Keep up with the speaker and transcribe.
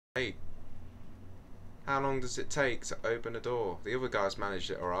Hey, how long does it take to open a door? The other guys managed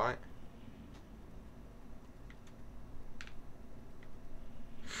it alright.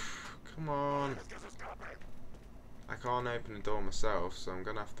 Come on. I can't open the door myself, so I'm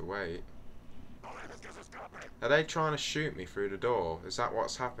gonna have to wait. Are they trying to shoot me through the door? Is that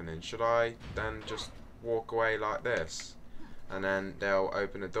what's happening? Should I then just walk away like this? And then they'll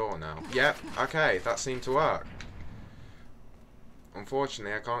open the door now. Yep, okay, that seemed to work.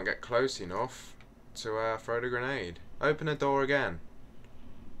 Unfortunately, I can't get close enough to throw the grenade. Open the door again.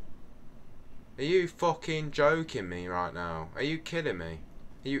 Are you fucking joking me right now? Are you kidding me?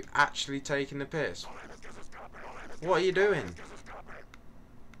 Are you actually taking the piss? What are you doing?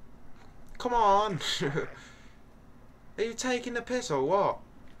 Come on! Are you taking the piss or what?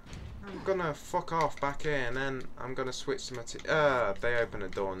 I'm gonna fuck off back here and then I'm gonna switch to my they open the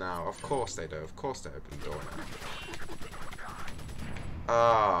door now. Of course they do. Of course they open the door now.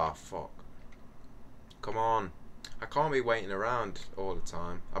 Ah, fuck. Come on. I can't be waiting around all the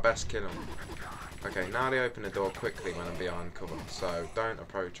time. I best kill them. Okay, now they open the door quickly when I'm behind cover, so don't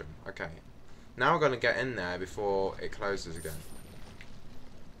approach them. Okay. Now we're going to get in there before it closes again.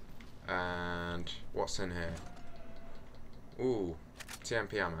 And what's in here? Ooh,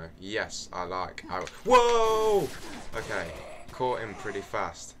 TMP ammo. Yes, I like. Whoa! Okay, caught him pretty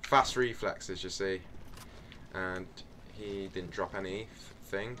fast. Fast reflexes, you see. And he didn't drop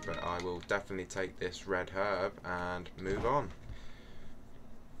anything, but I will definitely take this red herb and move on.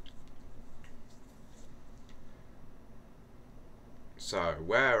 So,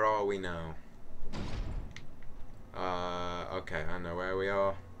 where are we now? Okay, I know where we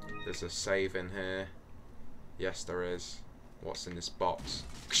are. There's a save in here. Yes, there is. What's in this box?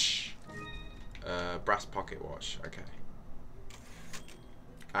 Brass pocket watch. Okay.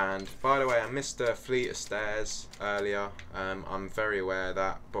 And by the way, I missed the fleet of stairs earlier. I'm very aware of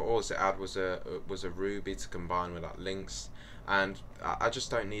that, but all it had was a ruby to combine with that lynx, and I just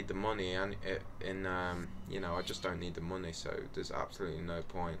don't need the money. And you know, I just don't need the money, so there's absolutely no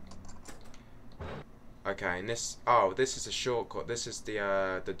point. Okay, and this is a shortcut. This is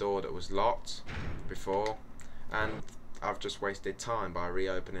the door that was locked before, and I've just wasted time by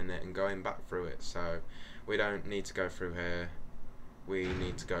reopening it and going back through it. So we don't need to go through here. We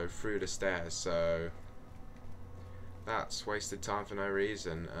need to go through the stairs, so that's wasted time for no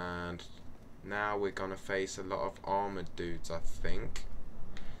reason. And now we're gonna face a lot of armored dudes, I think.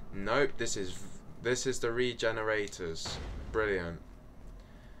 Nope, this is the regenerators. Brilliant.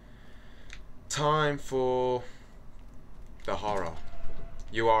 Time for the horror.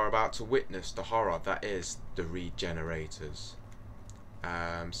 You are about to witness the horror that is the regenerators.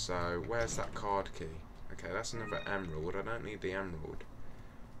 So where's that card key? Okay, that's another emerald. I don't need the emerald.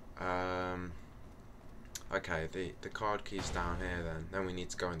 Okay, the card key's down here then. Then we need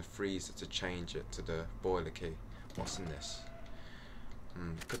to go in the freezer to change it to the boiler key. What's in this?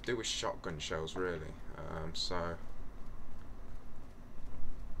 Could do with shotgun shells, really. So...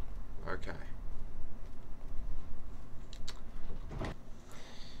 okay.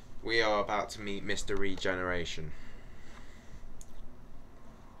 We are about to meet Mr. Regeneration.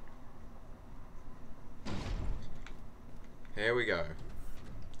 Here we go.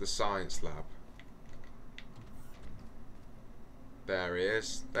 The science lab. There he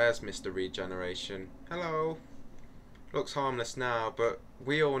is. There's Mr. Regeneration. Hello. Looks harmless now, but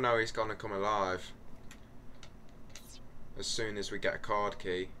we all know he's gonna come alive as soon as we get a card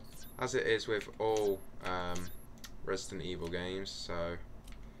key, as it is with all Resident Evil games. So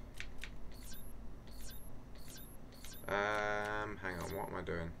hang on, what am I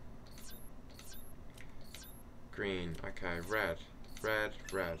doing? Green, okay, red, red,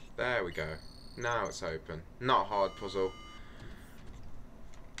 red. There we go. Now it's open. Not a hard puzzle.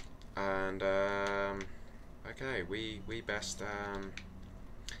 And okay, we best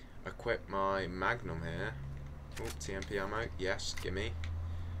equip my Magnum here. Oh, TMP ammo. Yes, gimme.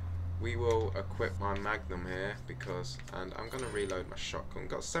 We will equip my Magnum here because, and I'm gonna reload my shotgun.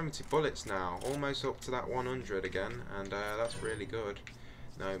 Got 70 bullets now, almost up to that 100 again, and that's really good.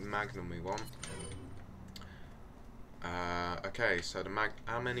 No Magnum we want. Okay, so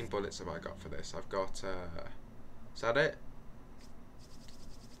how many bullets have I got for this? I've got, is that it?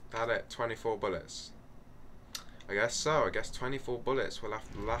 That it, 24 bullets. I guess so, I guess 24 bullets will have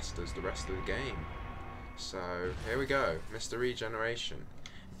to last us the rest of the game. So, here we go, Mr. Regeneration.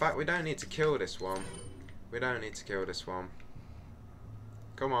 In fact, we don't need to kill this one. We don't need to kill this one.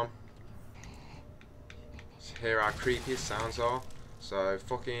 Come on. So here our creepiest sounds are. So,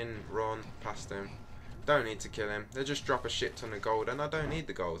 fucking run past him. Don't need to kill him. They just drop a shit ton of gold, and I don't need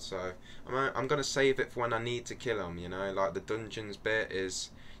the gold. So I'm gonna save it for when I need to kill him. You know, like the dungeons bit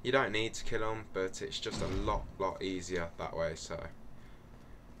is, You don't need to kill them, but it's just a lot easier that way. So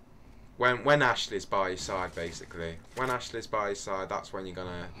when Ashley's by your side, basically, when Ashley's by your side, that's when you're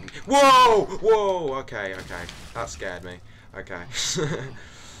gonna. Whoa! Okay. That scared me. Okay.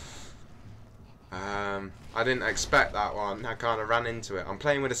 I didn't expect that one. I kind of ran into it. I'm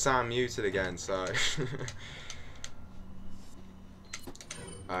playing with the sound muted again, so.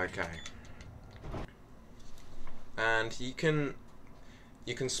 Okay. And you can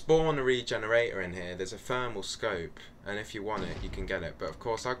spawn a regenerator in here. There's a thermal scope, and if you want it, you can get it. But of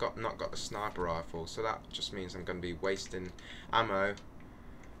course, I've not got the sniper rifle, so that just means I'm going to be wasting ammo.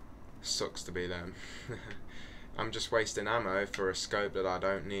 Sucks to be them. I'm just wasting ammo for a scope that I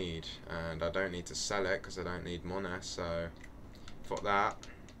don't need, and I don't need to sell it because I don't need money. So, fuck that.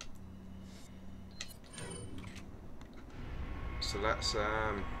 So let's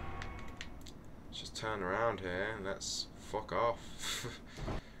just turn around here and let's fuck off.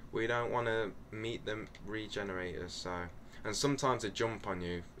 We don't want to meet the regenerators, so. And sometimes they jump on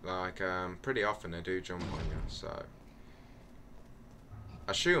you, like pretty often they do jump on you, so.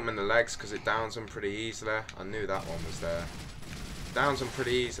 I shoot them in the legs because it downs them pretty easily. I knew that one was there. Downs them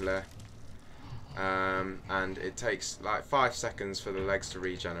pretty easily. And it takes like 5 seconds for the legs to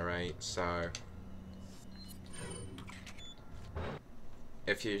regenerate, so.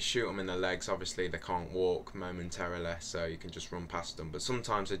 If you shoot them in the legs, obviously they can't walk momentarily, so you can just run past them. But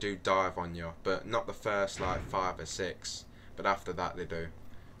sometimes they do dive on you, but not the first like 5 or 6. But after that they do.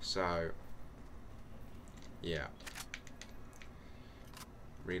 So, yeah.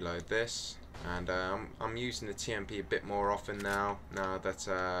 Reload this, and I'm using the TMP a bit more often now. Now that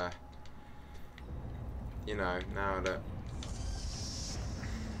you know, now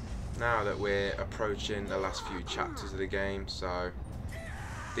that we're approaching the last few chapters of the game, so.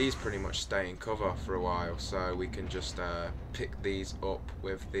 These pretty much stay in cover for a while, so we can just pick these up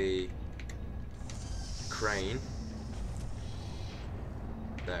with the crane.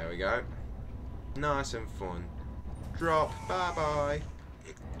 There we go. Nice and fun. Drop. Bye bye.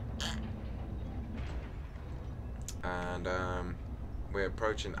 And we're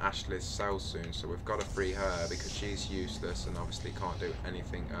approaching Ashley's cell soon, so we've got to free her because she's useless and obviously can't do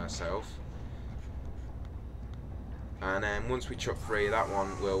anything herself. And then once we chuck free, that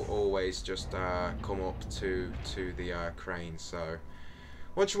one will always just come up to the crane. So,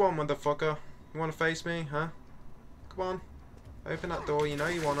 what you want, motherfucker? You wanna face me, huh? Come on, open that door. You know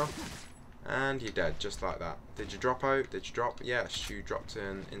you wanna. And you're dead, just like that. Did you drop out? Did you drop? Yes, you dropped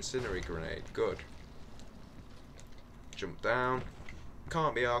an incendiary grenade. Good. Jump down.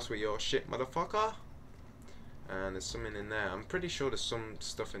 Can't be arsed with your shit, motherfucker. And there's something in there. I'm pretty sure there's some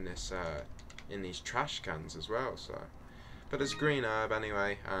stuff in this. In these trash cans as well, so. But there's green herb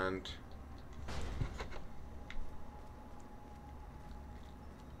anyway, and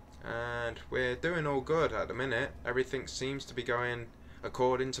we're doing all good at the minute. Everything seems to be going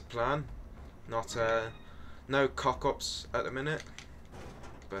according to plan. Not no cock-ups at the minute,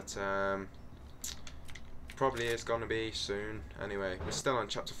 but probably is gonna be soon. Anyway, we're still on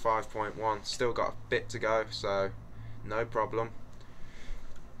chapter 5.1. Still got a bit to go, so no problem.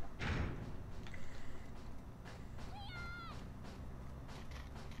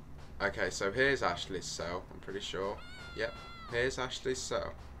 Okay, so here's Ashley's cell, I'm pretty sure. Yep, here's Ashley's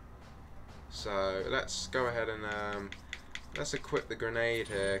cell. So let's go ahead and let's equip the grenade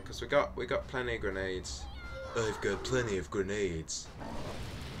here, because we got plenty of grenades. I've got plenty of grenades.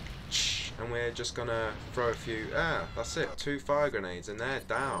 And we're just gonna throw a few. That's it. 2 fire grenades, and they're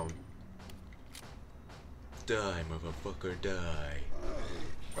down. Die, motherfucker, die.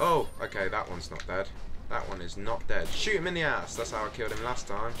 Oh, okay, that one's not dead. That one is not dead. Shoot him in the ass. That's how I killed him last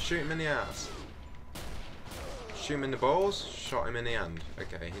time. Shoot him in the ass. Shoot him in the balls. Shot him in the hand.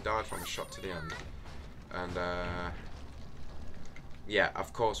 Okay, he died from a shot to the hand. And yeah,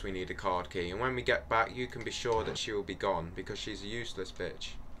 of course we need a card key. And when we get back, you can be sure that she will be gone because she's a useless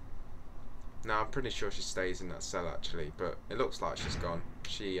bitch. Now I'm pretty sure she stays in that cell actually, but it looks like she's gone.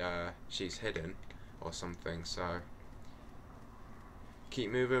 She's hidden or something. So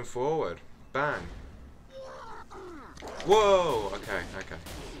keep moving forward. Bang. Whoa! Okay.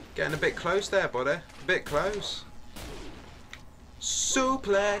 Getting a bit close there, buddy. A bit close.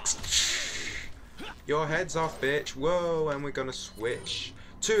 Suplex! Your head's off, bitch. Whoa, and we're gonna switch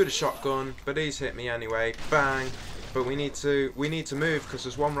to the shotgun, but he's hit me anyway. Bang! But we need to move because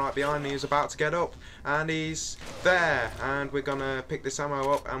there's one right behind me who's about to get up, and he's there. And we're gonna pick this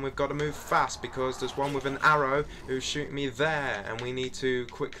ammo up, and we've got to move fast because there's one with an arrow who's shooting me there, and we need to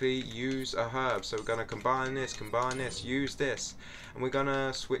quickly use a herb. So we're gonna combine this, use this, and we're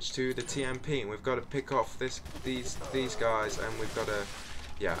gonna switch to the TMP. And we've got to pick off these guys, and we've got to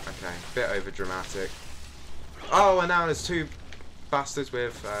Yeah, okay. Bit over dramatic. Oh, and now there's two bastards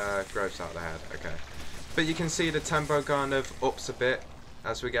with growths out the head. Okay. But you can see the tempo kind of ups a bit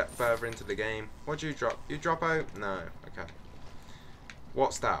as we get further into the game. What do you drop? You drop out? No. Okay.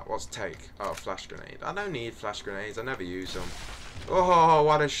 What's that? What's take? Oh, flash grenade. I don't need flash grenades. I never use them. Oh,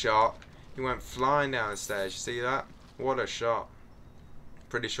 what a shot. He went flying down the stairs. You see that? What a shot.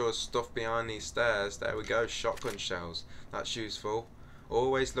 Pretty sure there's stuff behind these stairs. There we go. Shotgun shells. That's useful.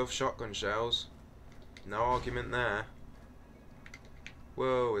 Always love shotgun shells. No argument there.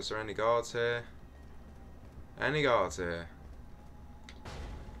 Whoa, is there any guards here? Any guards here?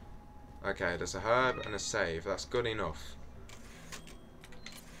 Okay, there's a herb and a save. That's good enough.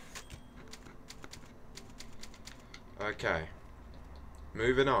 Okay.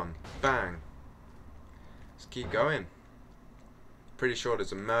 Moving on. Bang. Let's keep going. Pretty sure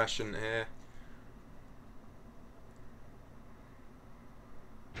there's a merchant here.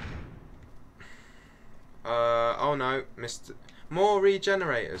 Oh no, Mr. More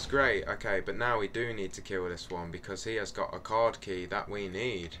regenerators, great. Okay, but now we do need to kill this one because he has got a card key that we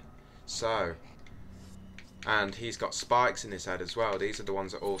need. So, and he's got spikes in his head as well. These are the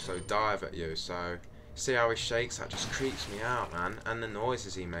ones that also dive at you. So, see how he shakes? That just creeps me out, man. And the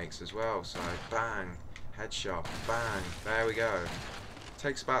noises he makes as well. So, bang, headshot, bang. There we go.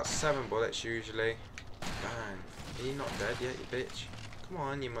 Takes about 7 bullets usually. Bang. Are you not dead yet, you bitch? Come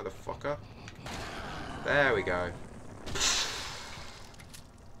on, you motherfucker. There we go.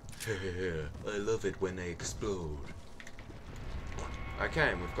 I love it when they explode. Okay,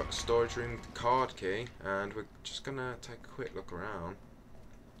 and we've got the storage room card key, and we're just gonna take a quick look around.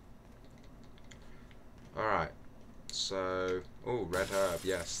 Alright, so, oh, red herb,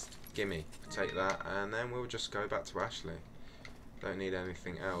 yes, gimme, take that, and then we'll just go back to Ashley. Don't need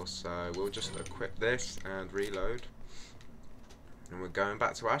anything else, so we'll just equip this and reload. And we're going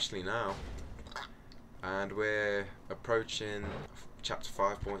back to Ashley now. And we're approaching chapter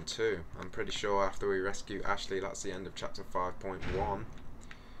 5.2. I'm pretty sure after we rescue Ashley, that's the end of chapter 5.1.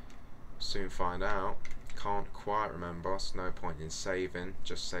 Soon find out. Can't quite remember, so no point in saving.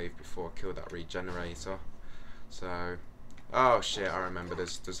 Just save before I kill that regenerator. So, oh shit, I remember.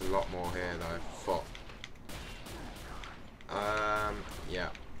 There's a lot more here though. Fuck. Yeah.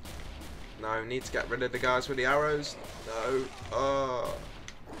 No, need to get rid of the guys with the arrows. No. Oh.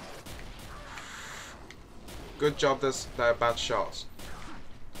 Good job, they're bad shots.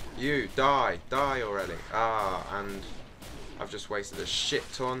 You, die already. Ah, and I've just wasted a shit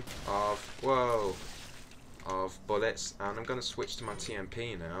ton of, whoa, of bullets. And I'm going to switch to my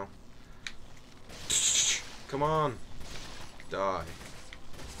TMP now. Come on. Die.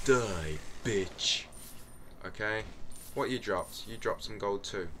 Die, bitch. Okay. What you dropped? You dropped some gold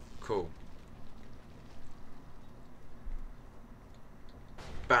too. Cool.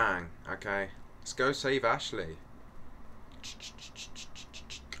 Bang. Okay. Let's go save Ashley.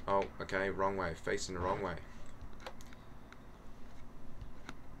 Oh, okay, wrong way. Facing the wrong way.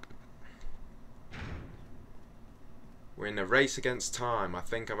 We're in a race against time. I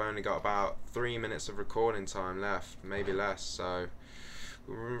think I've only got about 3 minutes of recording time left. Maybe less, so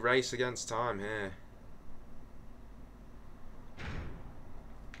we're in a race against time here.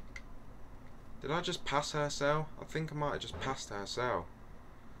 Did I just pass her cell? I think I might have just passed her cell.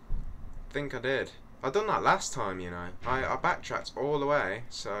 I think I did. I done that last time, you know. I backtracked all the way,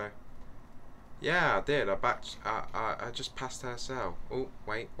 so yeah, I did. I just passed her cell. Oh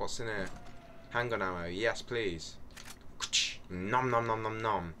wait, what's in here? Handgun ammo. Yes, please. Nom nom nom nom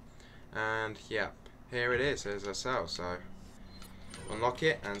nom. And yep, here it is. Here's her cell. So unlock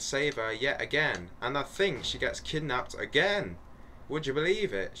it and save her yet again. And I think she gets kidnapped again. Would you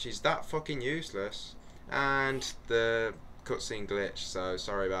believe it? She's that fucking useless. And the cutscene glitch, so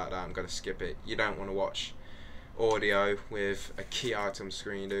sorry about that. I'm gonna skip it. You don't want to watch audio with a key item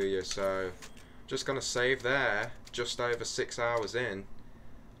screen, do you? So just gonna save there. Just over 6 hours in,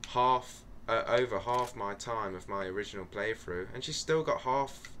 over half my time of my original playthrough, and she's still got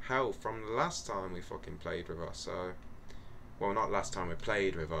half health from the last time we fucking played with her. So, well, not last time we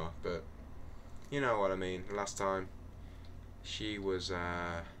played with her, but you know what I mean. The last time she was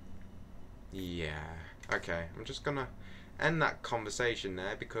yeah. Okay, I'm just gonna end that conversation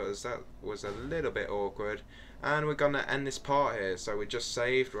there because that was a little bit awkward, and we're gonna end this part here. So we just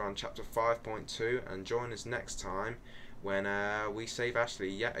saved, we're on chapter 5.2, and join us next time when we save Ashley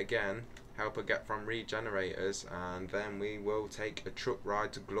yet again, help her get from regenerators, and then we will take a truck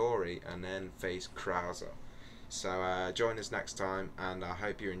ride to glory and then face Krauser. So join us next time, and I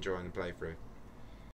hope you're enjoying the playthrough.